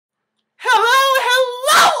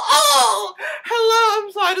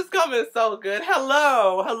this gum is so good.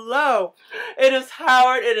 Hello, hello. It is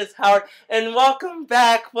Howard, and welcome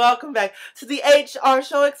back to the HR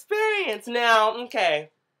Show Experience. Now, okay,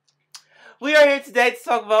 we are here today to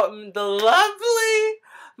talk about the lovely,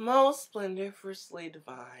 most splendiferously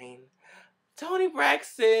divine Toni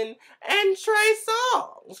Braxton and Trey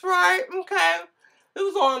Songz, right? Okay. It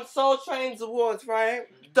was on Soul Train's awards, right?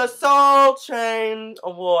 The Soul Train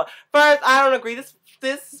Award. First, I don't agree.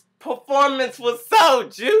 This performance was so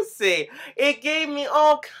juicy. It gave me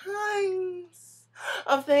all kinds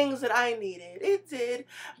of things that I needed. It did.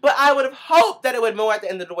 But I would have hoped that it would more at the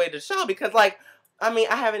end of the way to the show because, like, I mean,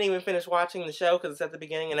 I haven't even finished watching the show because it's at the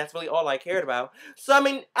beginning and that's really all I cared about. So, I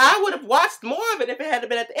mean, I would have watched more of it if it had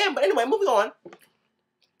been at the end. But anyway, moving on.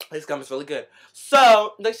 This gum is really good.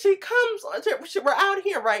 So, like, she comes, we're out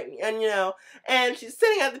here, right? And, you know, and she's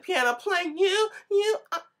sitting at the piano playing You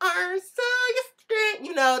Are So Yesterday.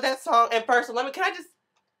 You know, that song. And first, can I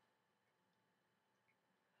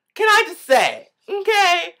just say,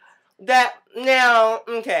 okay, that now,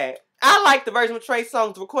 okay, I like the version with Trey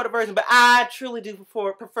Songz, the recorded version, but I truly do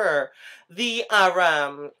prefer the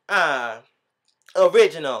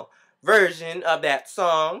original version of that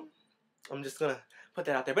song. I'm just gonna put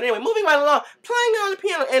that out there. But anyway, moving right along, playing on the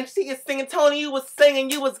piano, and she is singing, Toni, you was singing,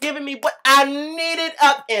 you was giving me what I needed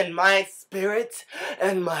up in my spirit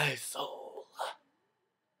and my soul.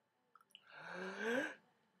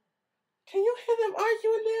 Can you hear them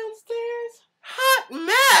arguing downstairs? Hot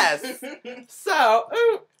mess! So,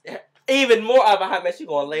 even more of a hot mess, you're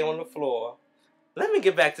gonna lay on the floor. Let me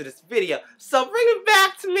get back to this video. So, bring it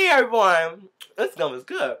back to me, everyone. This gum is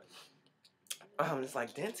good. It's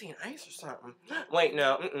like Dentine ice or something. Wait,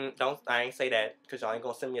 no, I ain't say that because y'all ain't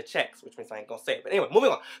gonna send me a check, which means I ain't gonna say it. But anyway,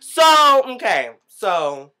 moving on. So, okay,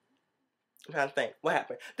 so I'm trying to think what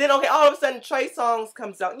happened. Then, okay, all of a sudden, Trey Songz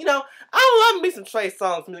comes out. You know, I love me some Trey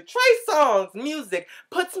Songz music. Trey Songz music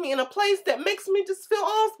puts me in a place that makes me just feel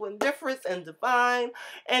all splendiferous and divine,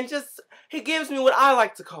 and just he gives me what I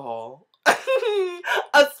like to call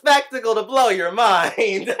a spectacle to blow your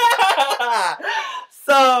mind.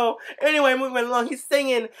 So, anyway, moving along, he's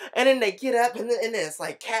singing, and then they get up, and then it's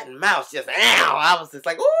like cat and mouse, just, ow, I was just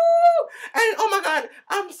like, ooh, and oh my God,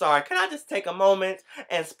 I'm sorry, can I just take a moment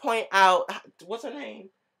and point out, what's her name?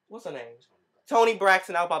 Toni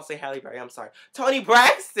Braxton, I was about to say Halle Berry, I'm sorry. Toni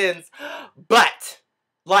Braxton's butt,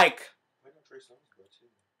 like,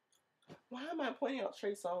 why am I pointing out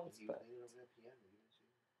Trey Songz' butt?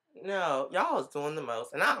 No, y'all was doing the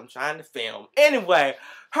most, and I'm trying to film. Anyway,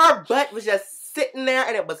 her butt was just sitting there,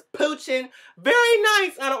 and it was pooching. Very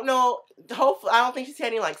nice. I don't know. Hopefully, I don't think she's had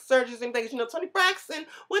any, like, surgeries or anything. You know, Toni Braxton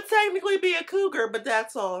would technically be a cougar, but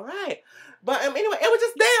that's all right. But, anyway, it was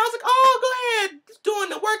just there. I was like, oh, go ahead. Just doing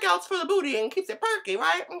the workouts for the booty and keeps it perky,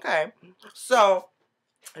 right? Okay. So,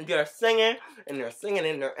 and they're singing, and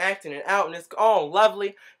they're acting it out, and it's all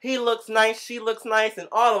lovely. He looks nice, she looks nice, and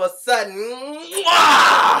all of a sudden,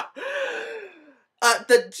 mwah!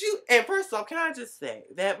 And first off, can I just say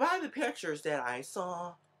that by the pictures that I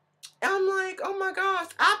saw, I'm like, oh my gosh,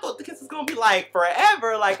 I thought the kiss was gonna be like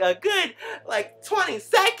forever, like a good, like 20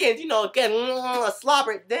 seconds, you know, getting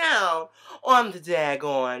slobbered down on the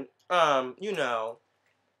daggone, you know,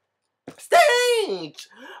 stage.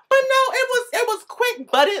 But no, it was quick,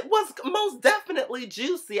 but it was most definitely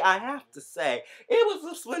juicy, I have to say. It was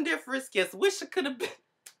a splendiferous kiss. Wish it could have been.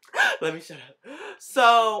 Let me shut up.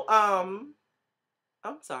 So,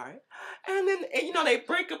 I'm sorry. And then, you know, they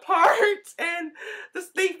break apart, and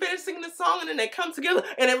they finish singing the song, and then they come together,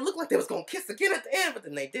 and it looked like they was gonna kiss again at the end, but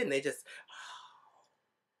then they didn't. They just,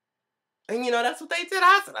 and you know, that's what they did.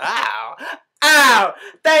 I said, ow. Ow!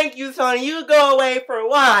 Thank you, Toni. You go away for a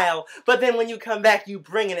while, but then when you come back, you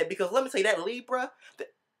bringing it. Because let me say, that Libra, was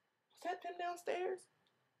that them downstairs?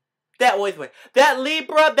 That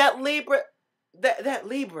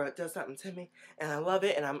Libra does something to me, and I love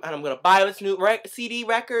it, and I'm gonna buy this new CD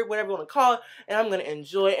record, whatever you want to call it, and I'm gonna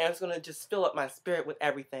enjoy it, and it's gonna just fill up my spirit with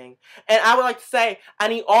everything. And I would like to say, I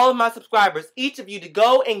need all of my subscribers, each of you, to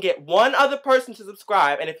go and get one other person to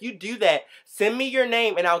subscribe, and if you do that, send me your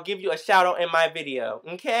name, and I'll give you a shout out in my video.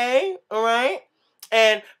 Okay? All right?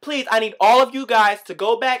 And please, I need all of you guys to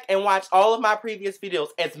go back and watch all of my previous videos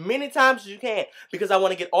as many times as you can, because I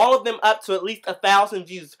want to get all of them up to at least 1,000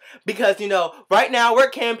 views. Because, you know, right now we're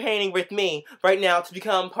campaigning with me right now to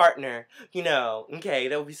become partner. You know, okay,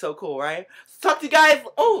 that would be so cool, right? So talk to you guys.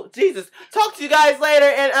 Oh, Jesus. Talk to you guys later,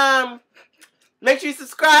 and make sure you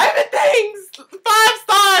subscribe and things. 5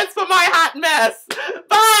 stars for my hot mess.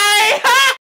 Bye.